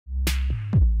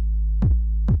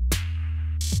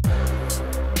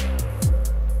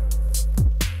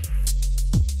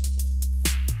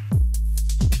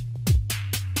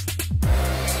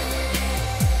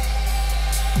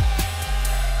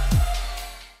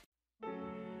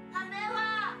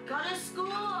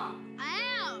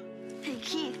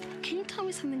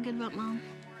me something good about Mom.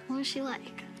 What was she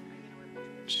like?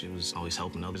 She was always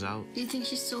helping others out. Do you think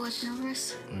she's still watching over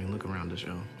us? I mean, look around us,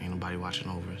 yo. Ain't nobody watching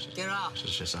over us. Get off.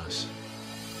 It's just us.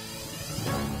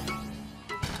 Hey,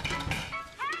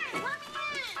 let me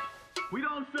in! We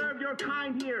don't serve your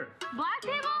kind here. Black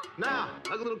people? Nah,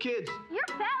 like little kids. You're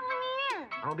fat, let me in.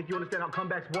 I don't think you understand how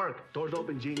comebacks work. Doors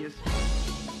open, genius.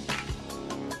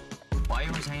 Why are you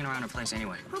always hanging around her place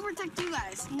anyway? We'll protect you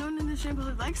guys. No one in this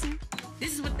neighborhood likes him.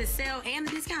 This is with the sale and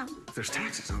the discount. There's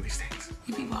taxes on these things.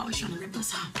 You people always trying to rip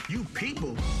us off. You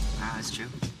people? Ah, that's true.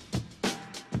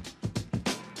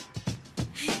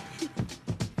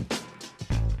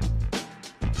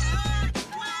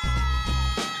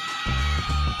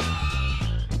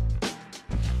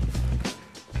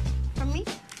 For me?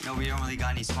 No, we don't really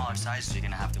got any smaller sizes, so you're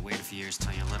gonna have to wait a few years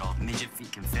till your little midget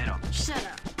feet can fit them. Shut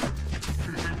up.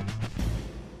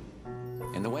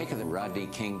 In the wake of the Rodney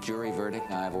King jury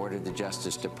verdict, I've ordered the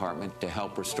Justice Department to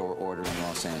help restore order in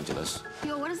Los Angeles.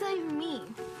 Yo, what does that even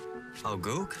mean? Oh,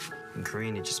 Gook? In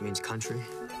Korean, it just means country.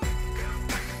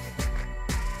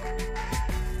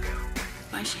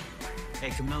 Why she? Hey,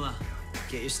 Kamilla,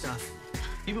 get your stuff.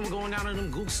 You've been going down to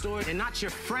them Gook stores, and not your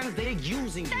friends, they're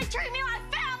using you. They treat me like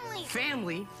family!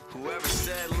 Family? Whoever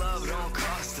said love don't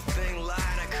cost a thing lied.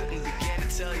 I couldn't begin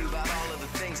to tell you about all of the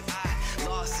things I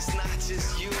lost. It's not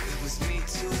just you, it was me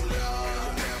too.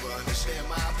 You'll never understand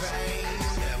my pain.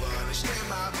 Never understand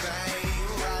my pain.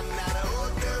 Riding out of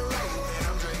Hook the road, and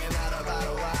I'm drinking out of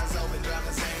bottle wide open, trying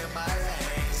to stay in my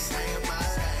lane, stay in my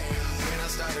lane. When I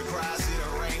start to cry, see the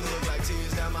rain look like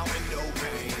tears down my window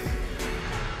pane.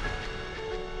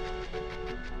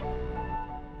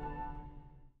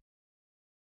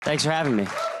 Thanks for having me.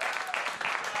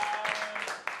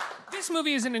 This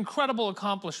movie is an incredible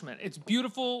accomplishment. It's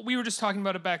beautiful. We were just talking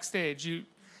about it backstage. You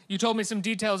told me some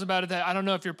details about it that I don't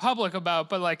know if you're public about,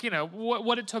 but like, you know,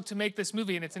 what it took to make this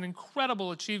movie, and it's an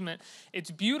incredible achievement. It's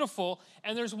beautiful,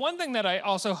 and there's one thing that I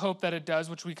also hope that it does,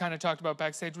 which we kind of talked about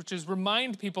backstage, which is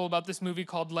remind people about this movie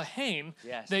called La Haine,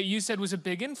 Yes. that you said was a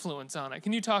big influence on it.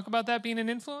 Can you talk about that being an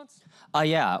influence?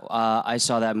 Yeah, I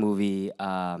saw that movie,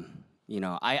 you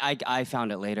know, I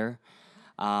found it later.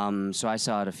 So I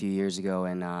saw it a few years ago,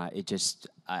 and it just,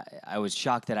 I was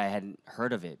shocked that I hadn't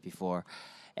heard of it before.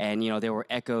 And, you know, there were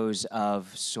echoes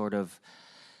of sort of,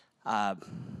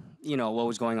 you know, what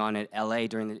was going on at LA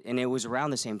and it was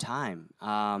around the same time.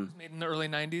 Made in the early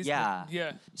 90s? Yeah.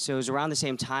 Yeah. So it was around the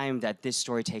same time that this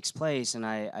story takes place, and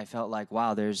I felt like,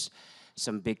 wow, there's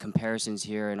some big comparisons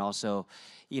here, and also,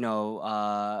 you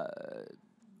know,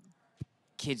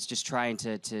 kids just trying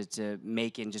to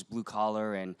make it in just blue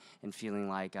collar and feeling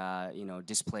like, you know,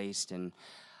 displaced. And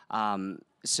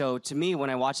so to me, when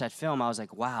I watched that film, I was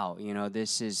like, wow, you know,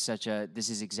 this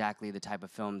is exactly the type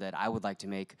of film that I would like to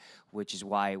make, which is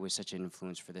why it was such an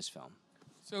influence for this film.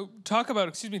 So talk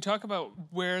about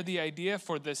where the idea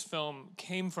for this film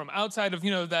came from, outside of,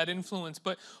 you know, that influence,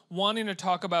 but wanting to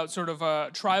talk about sort of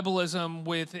tribalism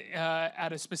with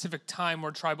at a specific time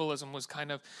where tribalism was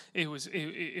kind of, it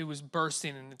was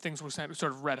bursting and things were sort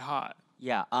of red hot.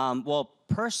 Yeah, well,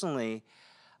 personally,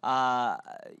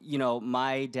 you know,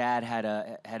 my dad had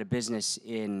a business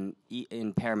in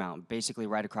Paramount, basically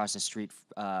right across the street,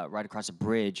 right across a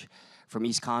bridge from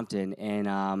East Compton,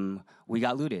 and we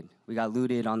got looted. We got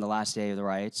looted on the last day of the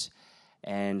riots,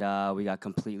 and we got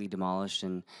completely demolished.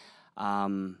 And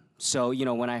so, you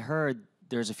know, when I heard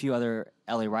there's a few other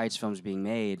LA Riots films being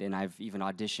made, and I've even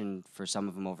auditioned for some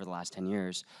of them over the last 10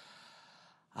 years,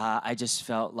 I just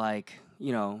felt like,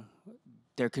 you know,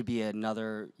 there could be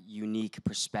another unique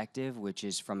perspective, which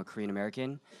is from a Korean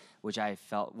American, which I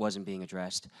felt wasn't being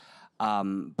addressed.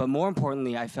 But more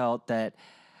importantly, I felt that.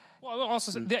 Well,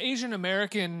 also, the Asian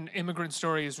American immigrant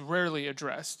story is rarely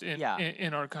addressed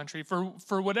in our country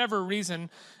for whatever reason.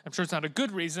 I'm sure it's not a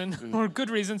good reason or good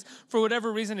reasons. For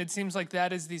whatever reason, it seems like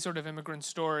that is the sort of immigrant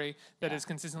story that is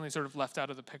consistently sort of left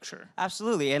out of the picture.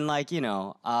 Absolutely, and like, you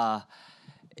know,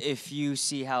 if you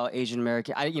see how Asian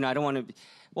American, I don't want to.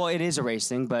 Well, it is a race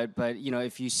thing, but you know,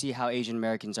 if you see how Asian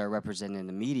Americans are represented in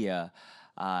the media,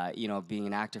 you know, being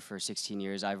an actor for 16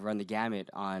 years, I've run the gamut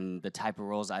on the type of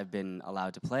roles I've been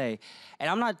allowed to play. And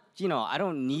I'm not, you know, I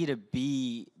don't need to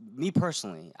be, me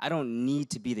personally, I don't need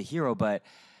to be the hero, but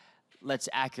let's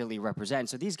accurately represent.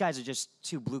 So these guys are just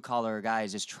two blue-collar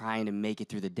guys just trying to make it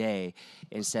through the day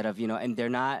instead of, you know, and they're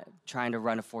not trying to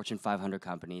run a Fortune 500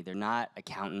 company. They're not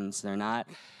accountants. They're not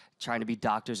trying to be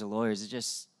doctors or lawyers.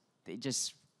 They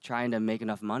just trying to make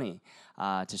enough money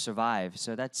to survive.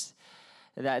 So that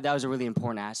was a really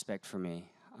important aspect for me.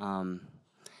 And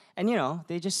you know,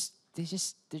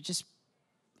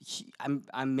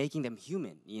 I'm making them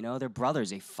human. You know, they're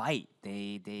brothers. They fight.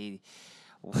 They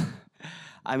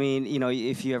I mean, you know,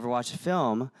 if you ever watch a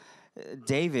film,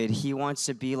 David, he wants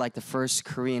to be like the first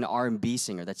Korean R&B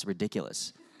singer. That's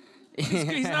ridiculous.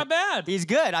 He's not bad. He's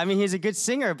good. I mean, he's a good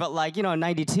singer, but like, you know, in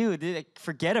 92,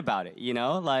 forget about it, you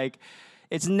know? Like,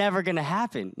 it's never going to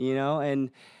happen, you know?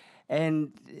 And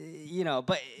you know,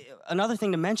 but another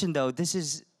thing to mention, though, this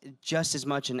is just as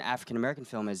much an African-American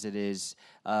film as it is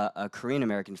a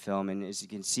Korean-American film. And as you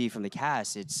can see from the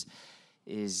cast,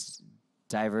 is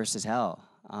diverse as hell.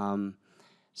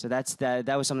 So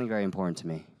that was something very important to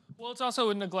me. Well, it's also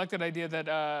a neglected idea that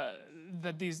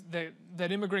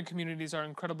that immigrant communities are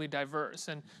incredibly diverse,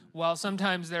 and while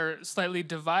sometimes they're slightly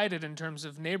divided in terms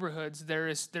of neighborhoods,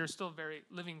 they're still very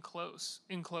living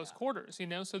in close quarters. You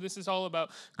know, so this is all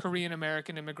about Korean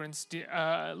American immigrants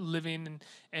living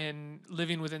and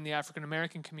living within the African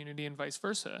American community and vice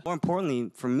versa. More importantly,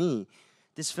 for me,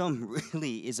 this film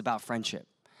really is about friendship.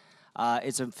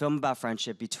 It's a film about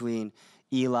friendship between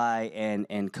Eli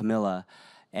and Kamilla.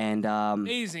 And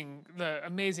the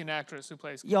amazing actress who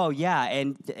plays. Yeah,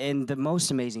 and the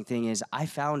most amazing thing is I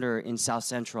found her in South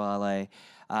Central LA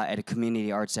at a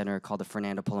community art center called the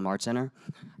Fernando Pullum Art Center.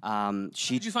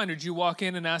 Did you find her? Did you walk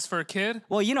in and ask for a kid?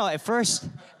 Well, you know, at first,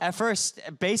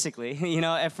 basically, you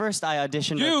know, at first I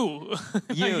auditioned.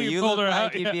 You pulled look her like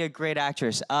out, you'd yeah. be a great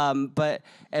actress. But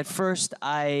at first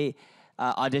I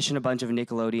auditioned a bunch of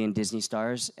Nickelodeon and Disney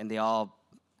stars, and they all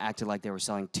acted like they were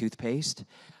selling toothpaste.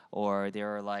 Or they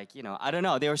were like, you know, I don't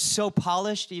know. They were so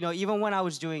polished, you know, even when I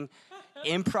was doing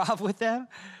improv with them,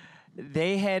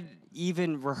 they had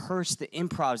even rehearsed the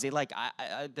improvs. They like,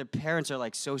 their parents are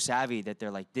like so savvy that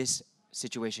they're like, this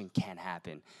situation can't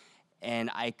happen. And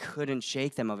I couldn't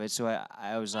shake them of it, so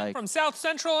I was like... I'm from South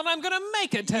Central, and I'm going to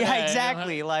make it today. Yeah,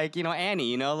 exactly. Like, you know, Annie,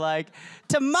 you know, like,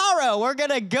 tomorrow we're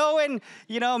going to go and,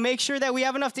 you know, make sure that we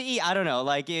have enough to eat. I don't know,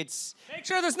 like, it's... Make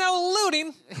sure there's no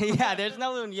looting. Yeah, there's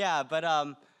no looting, yeah, but...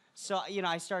 So, you know,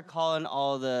 I started calling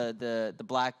all the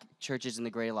black churches in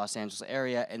the greater Los Angeles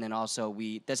area, and then also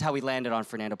that's how we landed on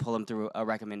Fernando Pullum through a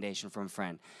recommendation from a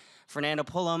friend. Fernando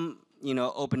Pullum, you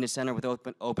know, opened his center with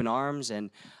open arms, and,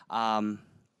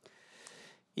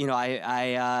 you know,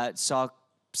 I saw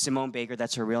Simone Baker,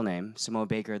 that's her real name, Simone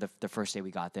Baker, the first day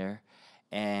we got there,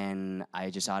 and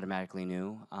I just automatically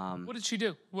knew. What did she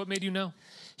do? What made you know?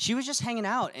 She was just hanging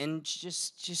out, and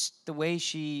just the way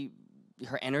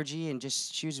her energy, and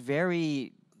she was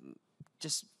very,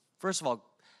 first of all,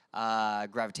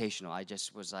 gravitational. I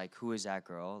just was like, who is that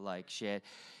girl? Like, it's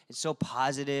so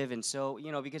positive, and so,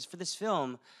 you know, because for this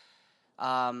film,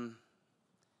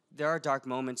 there are dark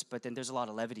moments, but then there's a lot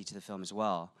of levity to the film as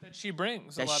well. That she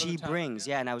brings.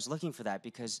 Yeah, and I was looking for that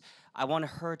because I wanted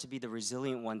her to be the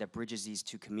resilient one that bridges these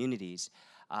two communities.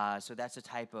 So that's the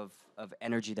type of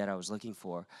energy that I was looking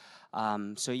for.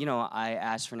 So, you know, I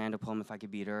asked Fernando Pullum if I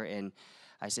could beat her, and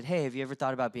I said, hey, have you ever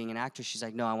thought about being an actress? She's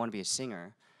like, no, I want to be a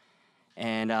singer.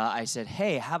 And I said,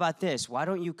 hey, how about this? Why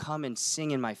don't you come and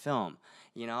sing in my film?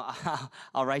 You know,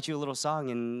 I'll write you a little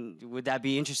song, and would that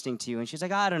be interesting to you? And she's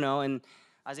like, I don't know. And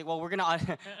I was like, well, we're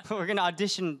gonna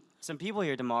audition some people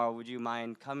here tomorrow. Would you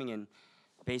mind coming? And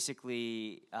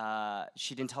basically,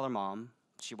 she didn't tell her mom.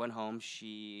 She went home.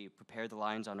 She prepared the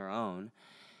lines on her own,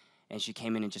 and she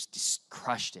came in and just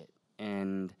crushed it.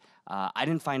 And I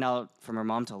didn't find out from her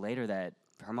mom till later that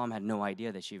her mom had no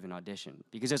idea that she even auditioned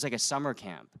because it was like a summer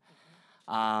camp.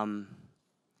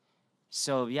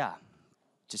 So yeah,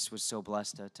 just was so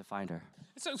blessed to find her.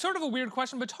 It's sort of a weird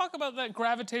question, but talk about that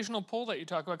gravitational pull that you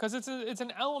talk about, because it's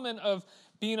an element of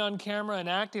being on camera and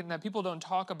acting that people don't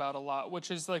talk about a lot,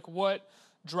 which is like what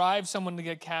drives someone to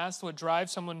get cast, what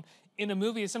drives someone in a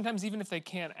movie is sometimes even if they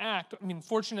can't act, I mean,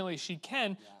 fortunately she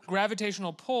can,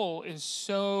 gravitational pull is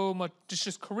so much, it's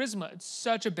just charisma. It's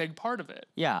such a big part of it.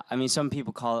 Yeah, I mean, some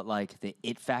people call it like the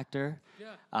it factor.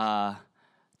 Yeah.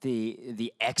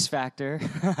 The X factor.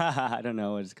 I don't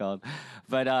know what it's called.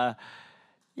 But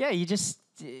yeah, it's just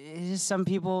some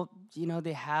people, you know,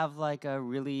 they have like a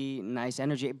really nice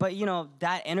energy. But, you know,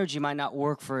 that energy might not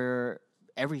work for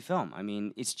every film. I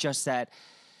mean, it's just that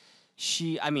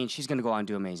she's going to go on and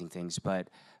do amazing things, but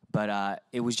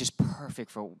it was just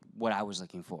perfect for what I was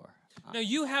looking for. Now,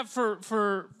 you have,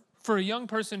 for a young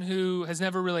person who has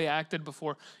never really acted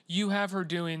before, you have her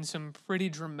doing some pretty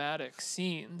dramatic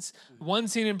scenes. One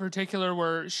scene in particular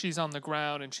where she's on the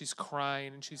ground and she's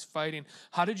crying and she's fighting.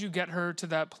 How did you get her to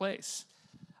that place?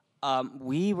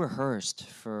 We rehearsed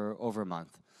for over a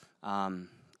month. And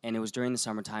it was during the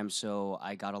summertime, so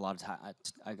I got a lot of time.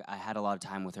 I had a lot of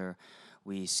time with her.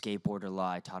 We skateboarded a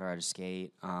lot. I taught her how to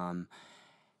skate.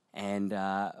 And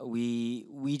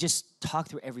we just talked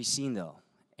through every scene, though.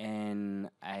 and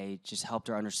I just helped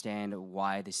her understand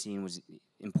why the scene was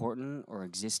important or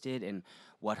existed, and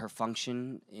what her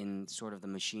function in sort of the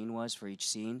machine was for each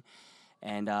scene.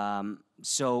 And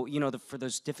so, you know, for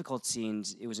those difficult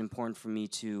scenes, it was important for me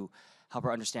to help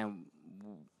her understand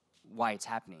why it's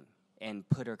happening and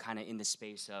put her kind of in the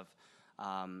space of,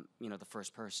 you know, the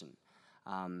first person.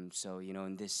 So, you know,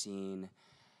 in this scene,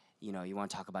 you know, you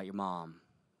want to talk about your mom.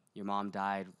 Your mom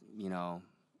died, you know,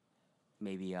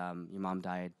 maybe your mom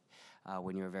died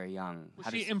when you were very young. Was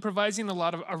she improvising a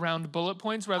lot of around bullet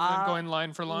points rather than going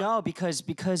line for line? No, because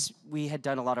we had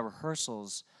done a lot of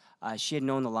rehearsals. She had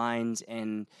known the lines,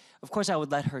 and of course I would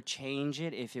let her change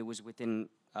it if it was within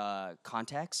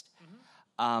context.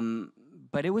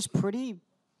 But it was pretty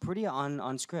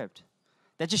on script.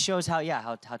 That just shows how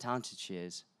talented she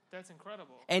is. That's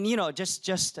incredible. And you know,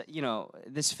 just you know,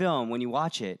 this film, when you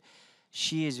watch it,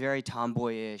 she is very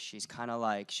tomboyish. She's kind of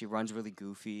like, she runs really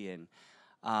goofy, and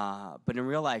but in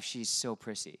real life, she's so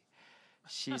prissy.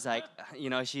 She's like, you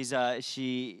know, she's her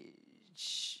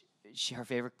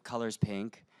favorite color is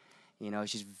pink. You know,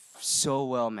 she's so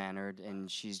well-mannered,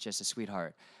 and she's just a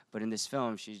sweetheart. But in this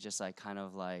film, she's just like kind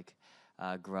of like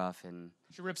gruff, and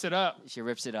she rips it up. She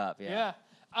rips it up, yeah. Yeah.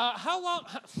 How long?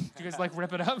 Do you guys like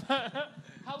rip it up?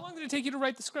 How long did it take you to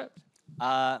write the script?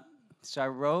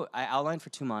 So I outlined for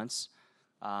 2 months.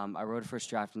 I wrote a first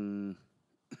draft in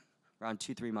around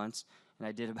 2-3 months, and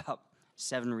I did about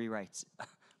 7 rewrites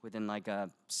within like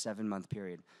a 7-month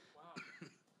period.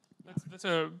 Wow. That's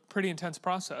a pretty intense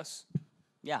process.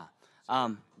 Yeah.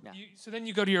 Yeah. So then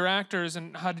you go to your actors,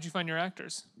 and how did you find your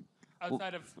actors?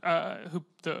 Outside of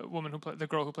the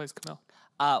girl who plays Kamilla.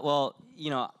 Well, you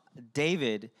know,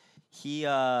 David, he's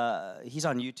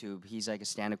on YouTube. He's like a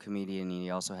stand-up comedian, and he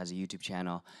also has a YouTube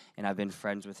channel. And I've been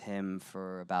friends with him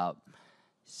for about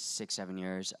 6-7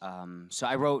 years. So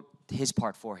I wrote his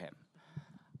part for him.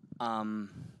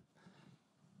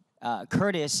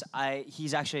 Curtis,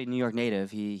 he's actually a New York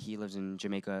native. He lives in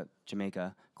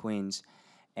Jamaica, Queens.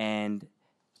 And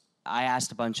I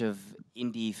asked a bunch of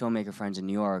indie filmmaker friends in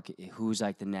New York who's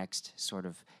like the next sort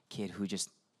of kid who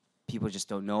people just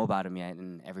don't know about him yet,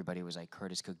 and everybody was like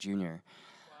Curtis Cook Jr.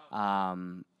 Wow.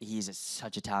 He's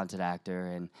such a talented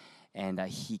actor, and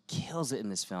he kills it in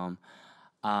this film.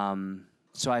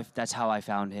 So that's how I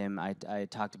found him. I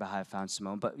talked about how I found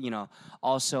Simone, but you know,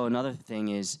 also another thing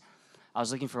is I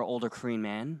was looking for an older Korean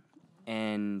man,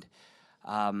 and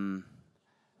I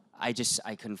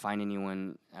couldn't find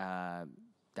anyone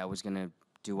that was gonna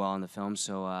do well in the film.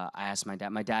 So I asked my dad.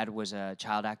 My dad was a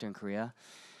child actor in Korea.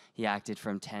 He acted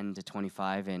from 10 to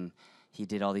 25, and he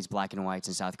did all these black and whites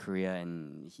in South Korea.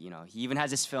 And you know, he even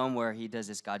has this film where he does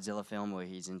this Godzilla film where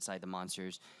he's inside the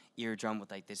monster's eardrum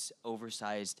with like this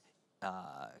oversized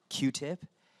Q-tip.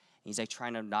 He's like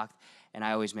trying to knock, and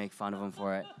I always make fun of him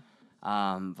for it.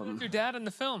 Who's your dad in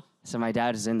the film? So my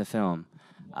dad is in the film,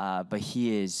 but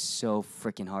he is so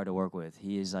freaking hard to work with.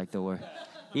 He is like the worst.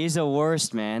 He's the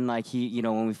worst, man. Like you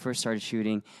know, when we first started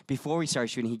shooting, before we started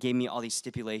shooting, he gave me all these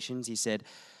stipulations. He said,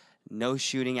 no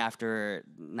shooting after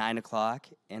 9 o'clock,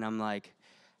 and I'm like,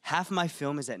 half my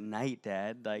film is at night,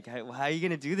 Dad. Like, how are you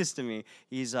gonna do this to me?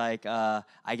 He's like, I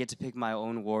get to pick my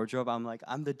own wardrobe. I'm like,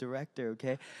 I'm the director,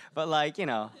 okay? But like, you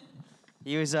know,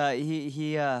 he was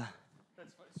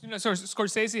You know, so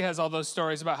Scorsese has all those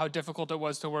stories about how difficult it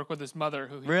was to work with his mother,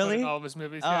 who he put Really? in all of his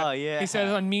movies. Oh, yeah. He said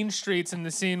on Mean Streets, in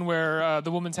the scene where the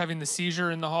woman's having the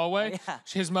seizure in the hallway, Yeah.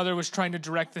 his mother was trying to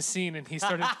direct the scene, and he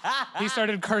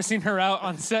started cursing her out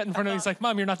on set in front of him. He's like,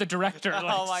 "Mom, you're not the director. Like,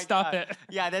 Oh my stop God. it."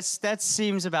 Yeah, that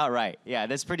seems about right. Yeah,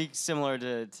 that's pretty similar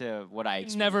to what I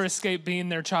experienced. Never escape being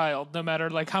their child, no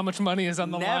matter like how much money is on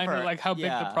the line or Never. like how big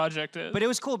Yeah. the project is. But it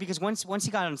was cool because once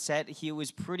he got on set, he was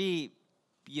pretty,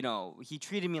 you know, he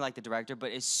treated me like the director.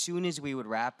 But as soon as we would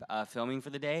wrap filming for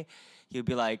the day, he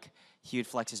would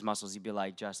flex his muscles. He'd be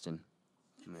like, Justin,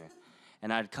 come here.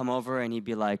 And I'd come over and he'd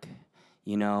be like,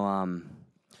 we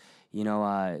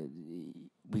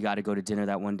got to go to dinner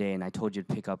that one day, and I told you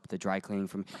to pick up the dry cleaning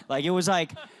from. Like, it was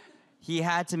like he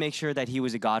had to make sure that he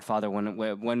was a godfather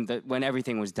when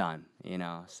everything was done, you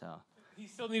know. So he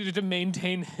still needed to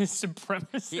maintain his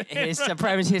supremacy. his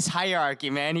supremacy, his hierarchy,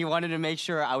 man. He wanted to make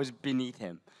sure I was beneath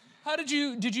him. How did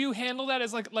you handle that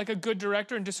as like a good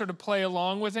director and just sort of play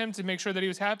along with him to make sure that he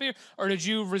was happy, or did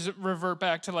you revert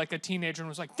back to like a teenager and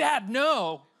was like, Dad,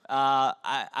 no?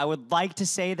 I would like to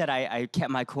say that I kept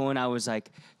my cool and I was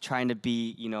like trying to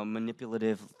be, you know,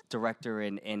 manipulative director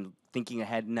and thinking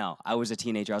ahead. No, I was a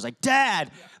teenager. I was like,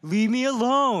 Dad, leave me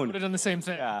alone. Would have done the same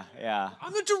thing. Yeah.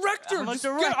 I'm a director. I'm a Just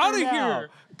director get out of now. here.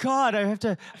 God, I have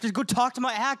to go talk to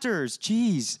my actors.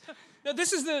 Jeez. Now,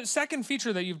 this is the second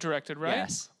feature that you've directed, right?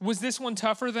 Yes. Was this one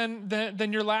tougher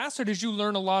than your last, or did you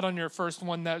learn a lot on your first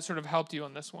one that sort of helped you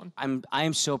on this one? I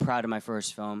am so proud of my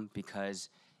first film because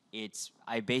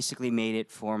I basically made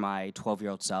it for my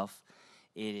 12-year-old self.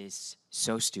 It is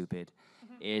so stupid.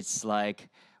 It's like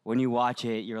when you watch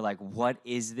it, you're like, what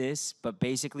is this? But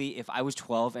basically, if I was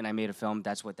 12 and I made a film,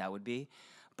 that's what that would be.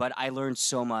 But I learned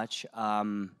so much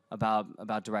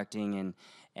about directing,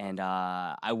 and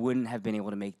I wouldn't have been able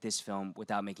to make this film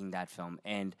without making that film.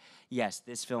 And yes,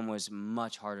 this film was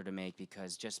much harder to make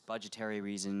because just budgetary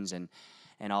reasons and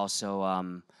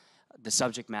also the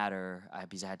subject matter,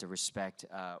 because I had to respect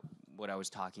what I was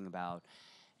talking about,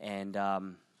 and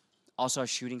also our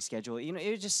shooting schedule. You know, it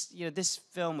was just, you know, this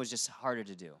film was just harder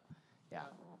to do. Yeah.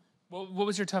 Well, what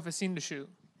was your toughest scene to shoot?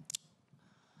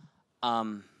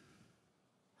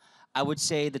 I would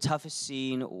say the toughest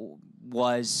scene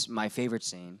was my favorite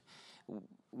scene,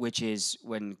 which is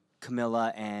when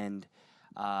Kamilla and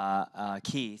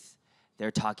Keith,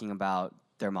 they're talking about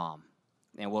their mom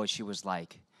and what she was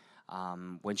like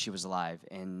when she was alive.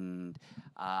 And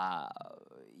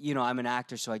you know, I'm an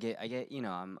actor, so I get you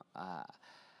know,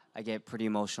 I get pretty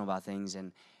emotional about things,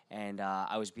 and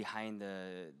I was behind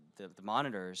the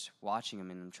monitors watching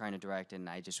them, and I'm trying to direct, and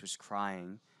I just was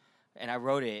crying. And I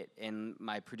wrote it, and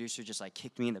my producer just like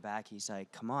kicked me in the back. He's like,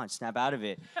 "Come on, snap out of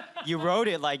it. You wrote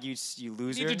it like you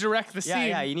loser. You need to direct the scene."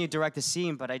 Yeah, you need to direct the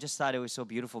scene. But I just thought it was so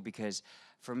beautiful because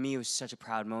for me it was such a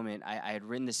proud moment. I had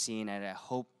written the scene, and I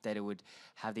hoped that it would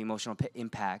have the emotional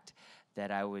impact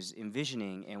that I was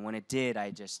envisioning. And when it did,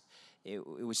 it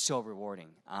was so rewarding.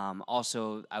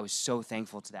 Also, I was so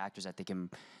thankful to the actors that they can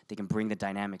bring the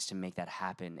dynamics to make that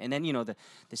happen. And then, you know, the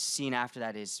scene after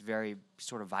that is very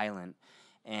sort of violent.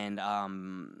 And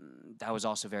that was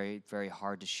also very, very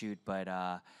hard to shoot, but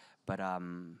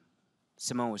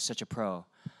Simone was such a pro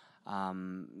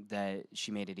that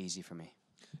she made it easy for me.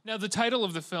 Now, the title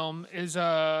of the film is,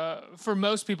 for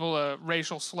most people, a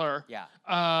racial slur.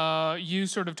 Yeah. You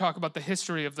sort of talk about the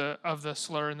history of the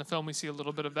slur in the film. We see a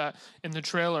little bit of that in the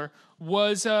trailer.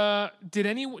 Did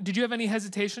you have any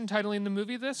hesitation titling the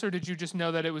movie this, or did you just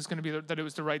know that it was going to be that it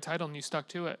was the right title and you stuck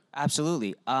to it?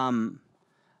 Absolutely.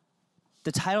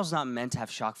 The title's not meant to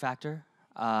have shock factor.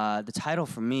 The title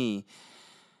for me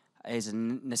is a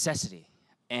necessity.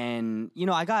 And, you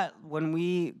know, when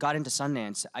we got into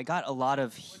Sundance, I got a lot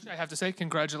of... Which I have to say,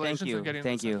 congratulations on getting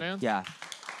Thank you. Sundance. Yeah.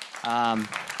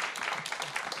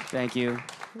 Thank you.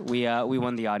 We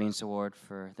won the audience award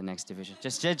for the next division.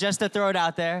 Just to throw it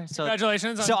out there. So,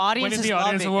 congratulations so on winning the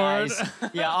audience award.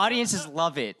 Guys. Yeah, audiences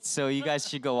love it. So you guys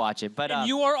should go watch it. But and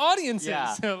you are audiences.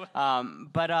 Yeah. So.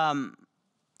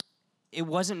 It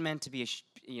wasn't meant to be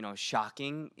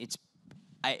shocking.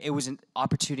 It was an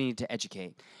opportunity to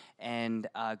educate. And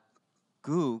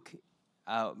Gook,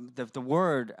 the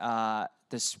word,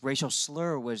 this racial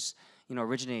slur was, you know,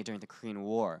 originated during the Korean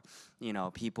War. You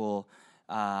know, people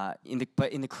but in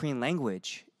the Korean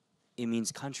language, it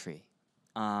means country.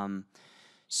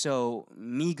 So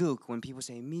migook, when people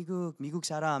say migook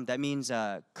saram, that means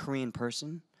Korean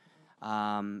person.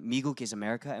 Migook is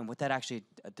America, and what that actually,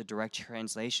 the direct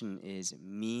translation is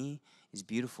mi is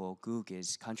beautiful, gook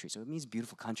is country. So it means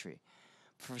beautiful country.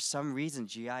 For some reason,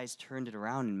 GIs turned it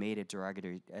around and made it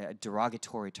a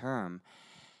derogatory term.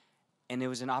 And it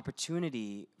was an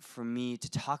opportunity for me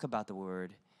to talk about the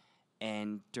word,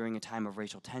 and during a time of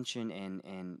racial tension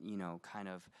and you know, kind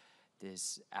of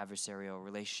this adversarial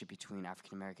relationship between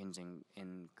African Americans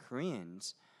and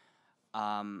Koreans,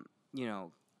 you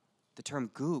know, the term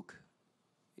gook,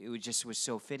 it was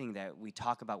so fitting that we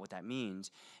talk about what that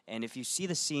means. And if you see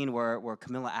the scene where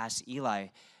Kamilla asks Eli,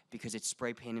 because it's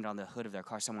spray painted on the hood of their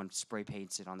car, someone spray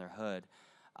paints it on their hood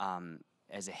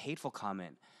as a hateful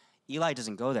comment, Eli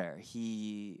doesn't go there.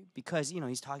 Because, you know,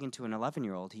 he's talking to an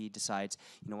 11-year-old, he decides,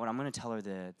 you know what, I'm going to tell her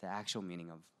the actual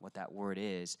meaning of what that word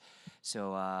is.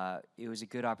 So it was a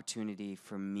good opportunity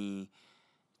for me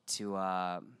to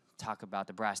talk about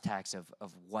the brass tacks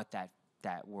of what that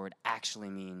word actually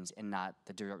means and not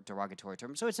the derogatory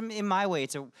term. So it's, in my way,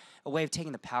 it's a way of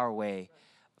taking the power away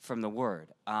from the word.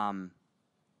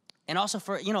 And also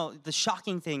for, you know, the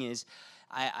shocking thing is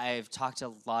I've talked to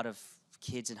a lot of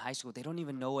kids in high school, they don't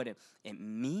even know what it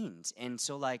means. And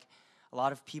so, like, a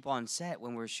lot of people on set,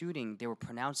 when we're shooting, they were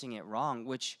pronouncing it wrong,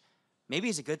 which maybe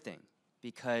is a good thing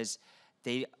because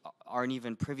they aren't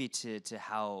even privy to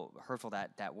how hurtful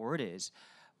that word is.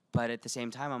 But at the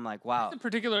same time, I'm like, wow.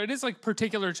 It is like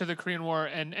particular to the Korean War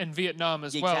and Vietnam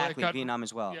as well. Exactly, Vietnam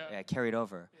as well. Yeah, carried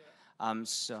over. Yeah.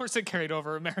 So of course it carried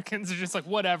over. Americans are just like,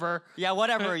 whatever. Yeah,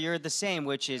 whatever, you're the same,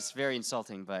 which is very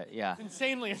insulting, but yeah. It's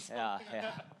insanely insulting.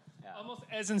 Yeah. Almost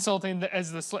as insulting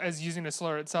as using a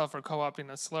slur itself or co-opting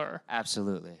a slur.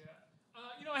 Absolutely.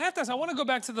 I have to ask, I want to go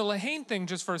back to the Lahane thing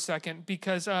just for a second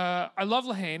because I love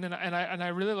Lahane and I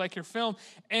really like your film.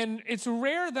 And it's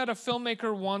rare that a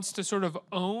filmmaker wants to sort of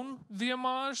own the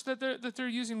homage that they're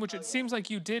using, which it seems like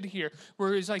you did here.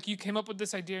 Whereas like you came up with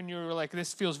this idea and you were like,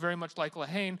 this feels very much like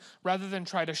Lahane. Rather than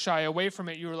try to shy away from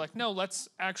it, you were like, no, let's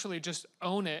actually just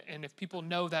own it. And if people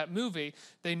know that movie,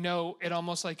 they know it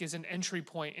almost like is an entry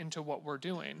point into what we're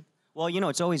doing. Well,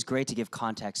 it's always great to give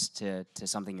context to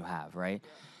something you have, right?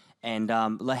 And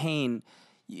Lahane,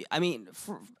 I mean,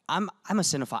 I'm a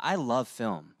cinephile. I love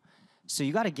film, so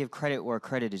you got to give credit where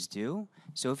credit is due.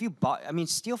 So if you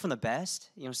steal from the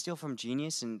best, steal from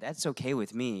genius, and that's okay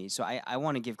with me. So I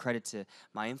want to give credit to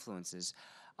my influences.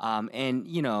 And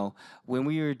when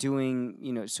we were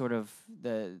doing, sort of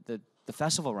the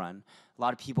festival run, a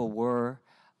lot of people were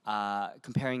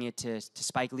comparing it to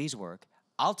Spike Lee's work.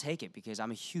 I'll take it because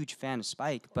I'm a huge fan of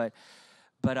Spike, but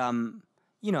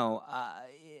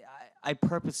I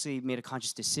purposely made a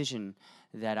conscious decision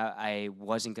that I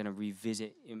wasn't going to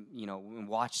revisit, and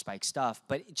watch Spike stuff.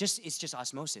 But it's just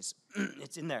osmosis.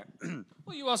 It's in there.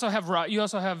 Well, you also have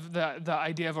the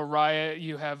idea of a riot.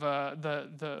 You have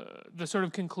the sort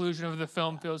of conclusion of the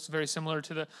film feels very similar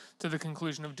to the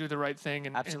conclusion of Do the Right Thing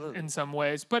in some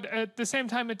ways. But at the same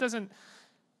time, it doesn't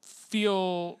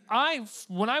feel.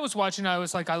 When I was watching, I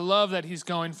was like, I love that he's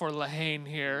going for Lahane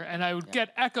here, and I would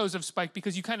get echoes of Spike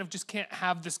because you kind of just can't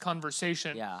have this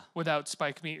conversation without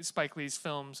Spike Lee's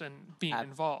films and being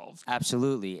involved.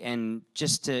 Absolutely, and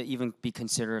just to even be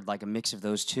considered like a mix of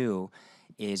those two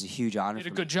is a huge honor. You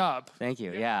did a good job. Thank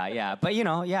you. Yeah. But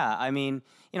I mean,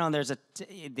 there's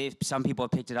some people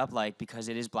have picked it up like because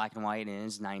it is black and white and it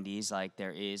is 90s. Like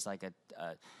there is like a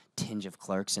tinge of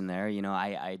Clerks in there.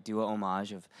 I do a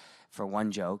homage for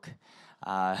one joke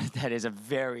that is a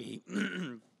very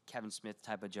Kevin Smith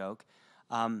type of joke.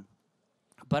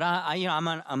 But I'm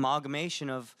an amalgamation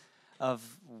of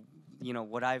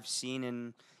what I've seen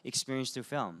and experienced through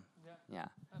film. Yeah.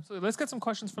 Absolutely. Let's get some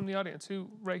questions from the audience. Who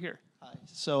right here? Hi.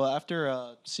 So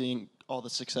after seeing all the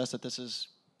success that this has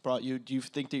brought you, do you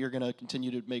think that you're going to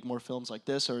continue to make more films like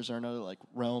this, or is there another like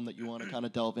realm that you want to kind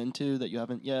of delve into that you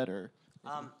haven't yet, or?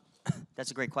 That's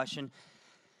a great question.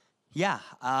 Yeah,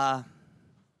 I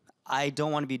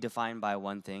don't want to be defined by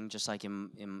one thing. Just like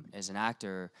as an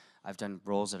actor, I've done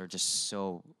roles that are just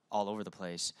so all over the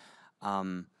place.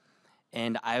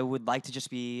 And I would like to just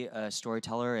be a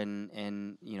storyteller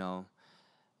and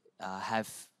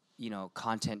have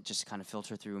content just kind of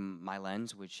filter through my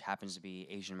lens, which happens to be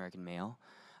Asian American male.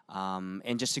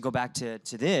 And just to go back to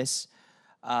this.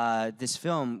 This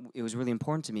film, it was really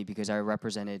important to me because I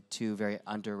represented two very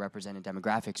underrepresented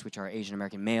demographics, which are Asian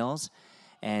American males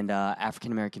and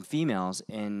African American females.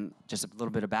 And just a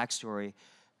little bit of backstory,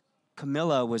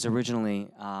 Kamilla was originally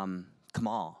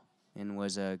Kamal and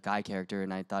was a guy character,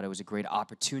 and I thought it was a great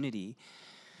opportunity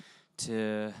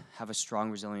to have a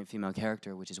strong, resilient female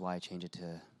character, which is why I changed it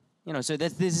to, so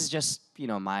this is just,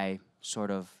 my sort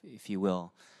of, if you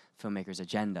will, filmmaker's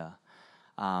agenda.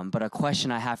 But a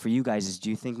question I have for you guys is, do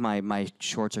you think my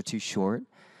shorts are too short?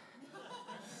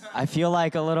 I feel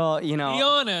like a little, Be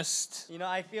honest.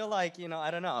 I feel like,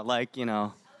 I don't know, like,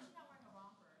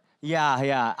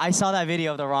 Yeah. I saw that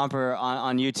video of the romper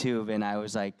on YouTube, and I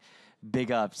was like,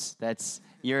 big ups.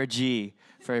 You're a G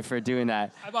for doing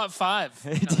that. I bought 5.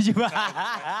 Did you?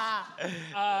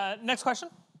 Next question.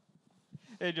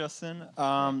 Hey, Justin.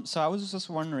 So I was just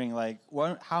wondering, like,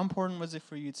 how important was it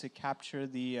for you to capture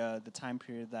the time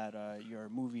period that your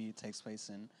movie takes place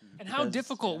in? And how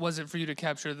difficult was it for you to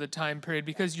capture the time period?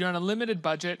 Because you're on a limited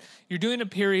budget, you're doing a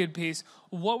period piece.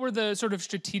 What were the sort of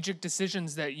strategic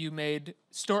decisions that you made?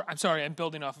 I'm sorry, I'm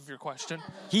building off of your question.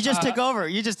 He just took over.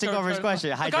 You just took over his question.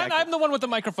 Look, I'm the one with the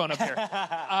microphone up here.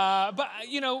 But,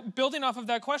 building off of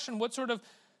that question, what sort of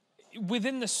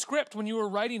within the script, when you were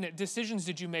writing it, decisions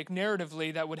did you make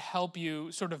narratively that would help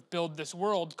you sort of build this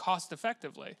world cost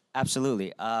effectively?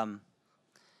 Absolutely.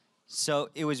 So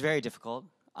it was very difficult.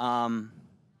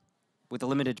 With a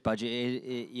limited budget,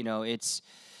 it's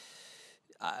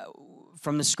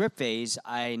from the script phase,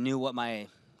 I knew what my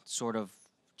sort of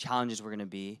challenges were going to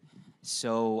be.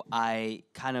 So I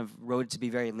kind of wrote it to be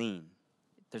very lean.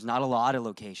 There's not a lot of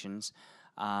locations.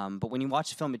 But when you watch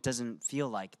the film, it doesn't feel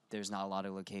like there's not a lot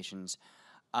of locations.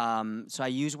 So I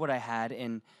used what I had,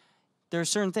 and there are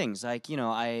certain things, like,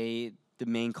 the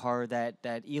main car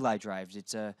that Eli drives.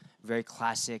 It's a very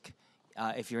classic,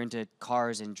 if you're into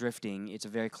cars and drifting, it's a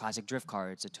very classic drift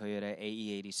car. It's a Toyota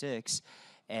AE86,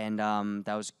 and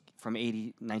that was from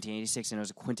 1986, and it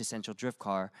was a quintessential drift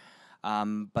car.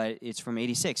 but it's from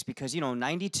 '86 because, you know,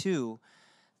 '92,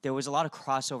 there was a lot of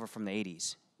crossover from the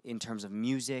 '80s in terms of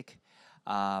music,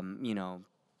 you know,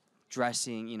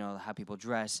 dressing, you know, how people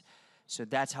dress. So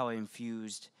that's how I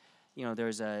infused, you know,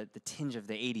 there's the tinge of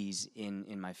the '80s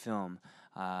in my film.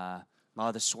 A lot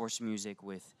of the source music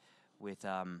with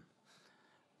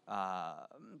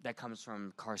that comes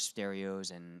from car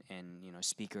stereos and you know,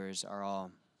 speakers are all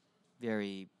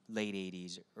very late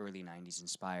 '80s, early '90s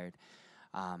inspired.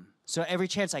 So every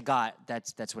chance I got,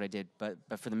 that's what I did. But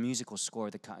for the musical score,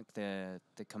 the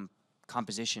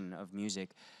composition of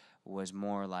music was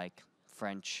more like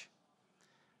French,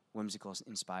 whimsical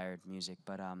inspired music.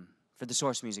 But for the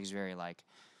source music, is very like,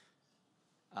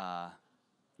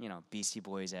 you know, Beastie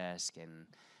Boys-esque and,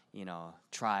 you know,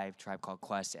 Tribe Called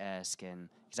Quest-esque, and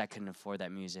because I couldn't afford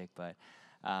that music, but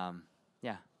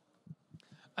yeah.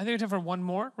 I think we have time for one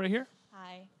more right here.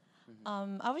 Hi.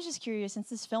 I was just curious, since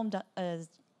this film is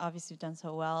obviously done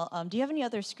so well, do you have any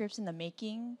other scripts in the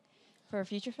making for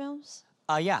future films?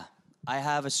 Yeah, I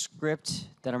have a script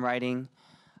that I'm writing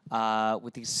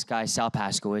with this guy, Sal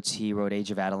Paskowitz. He wrote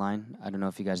Age of Adeline. I don't know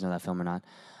if you guys know that film or not.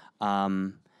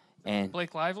 And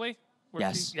Blake Lively?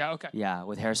 yes. Yeah, okay. Yeah,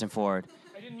 with Harrison Ford.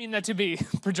 I didn't mean that to be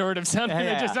pejorative sounding.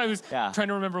 I was trying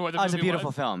to remember what the movie was. It was a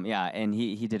beautiful film, yeah, and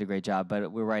he did a great job.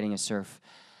 But we're writing a surf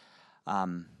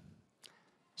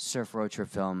road trip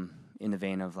film in the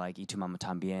vein of like Y Tu Mama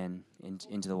Tambien,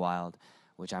 Into the Wild,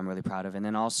 which I'm really proud of. And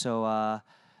then also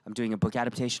I'm doing a book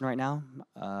adaptation right now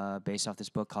based off this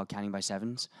book called Counting by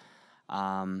Sevens.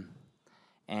 And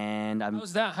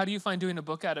How's that? How do you find doing a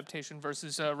book adaptation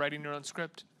versus writing your own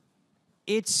script?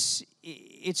 It's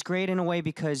great in a way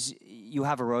because you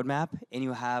have a roadmap and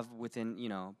you have within, you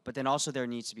know, but then also there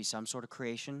needs to be some sort of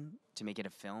creation to make it a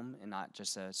film and not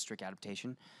just a strict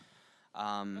adaptation.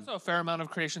 Also a fair amount of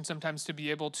creation sometimes to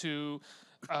be able to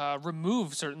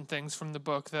remove certain things from the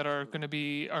book that are going to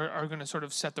be are going to sort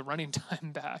of set the running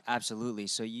time back. Absolutely.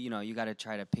 So you know you got to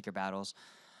try to pick your battles,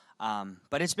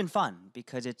 but it's been fun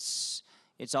because it's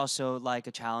also like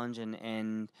a challenge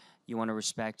and you want to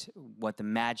respect what the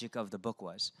magic of the book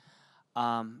was.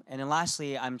 And then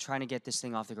lastly, I'm trying to get this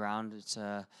thing off the ground. It's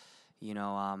you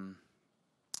know.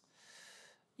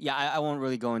 Yeah, I won't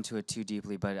really go into it too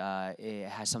deeply, but it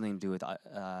has something to do with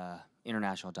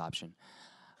international adoption.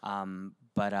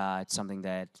 But it's something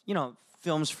that, you know,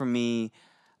 films for me,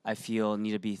 I feel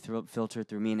need to be filtered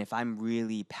through me. And if I'm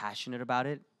really passionate about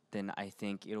it, then I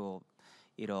think it'll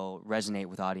resonate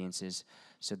with audiences.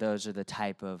 So those are the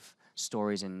type of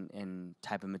stories and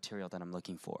type of material that I'm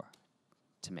looking for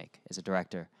to make as a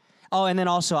director. Oh, and then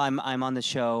also I'm on the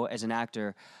show as an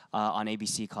actor on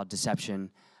ABC called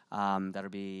Deception. That'll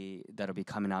be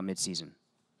coming out mid-season.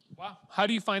 Wow. How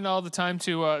do you find all the time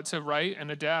to write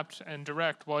and adapt and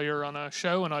direct while you're on a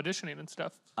show and auditioning and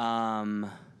stuff?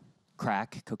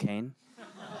 Crack, cocaine.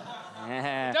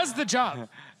 It does the job.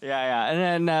 Yeah.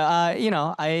 And then, you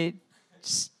know, I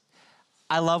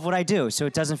love what I do, so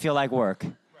it doesn't feel like work.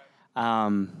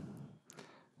 That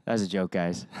was a joke,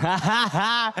 guys.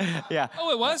 Yeah.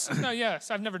 Oh, it was? No,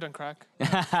 yes. I've never done crack.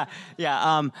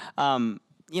 Yeah.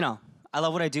 You know, I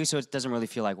love what I do, so it doesn't really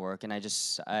feel like work, and I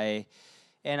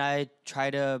try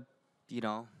to, you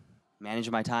know, manage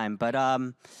my time, but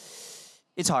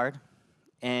it's hard,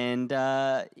 and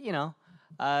you know,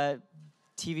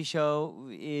 TV show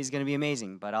is gonna be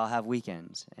amazing, but I'll have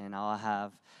weekends, and I'll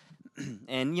have,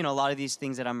 and you know, a lot of these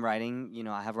things that I'm writing, you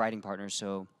know, I have writing partners,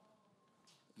 so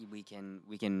we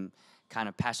can kind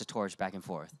of pass the torch back and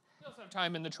forth. You'll also have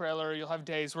time in the trailer. You'll have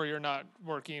days where you're not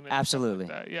working. And Absolutely.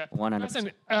 Like that. Yeah.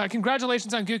 100%.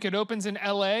 Congratulations on Gook. It opens in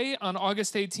LA on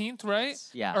August 18th, right?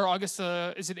 Yeah. Or August,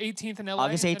 is it 18th in LA?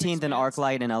 August 18th in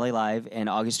ArcLight and LA Live, and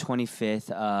August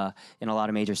 25th in a lot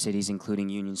of major cities, including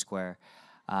Union Square,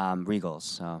 Regals.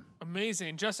 So.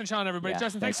 Amazing. Justin Chon, everybody. Yeah,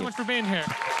 Justin, thanks so thank much for being here.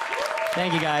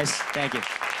 Thank you, guys. Thank you.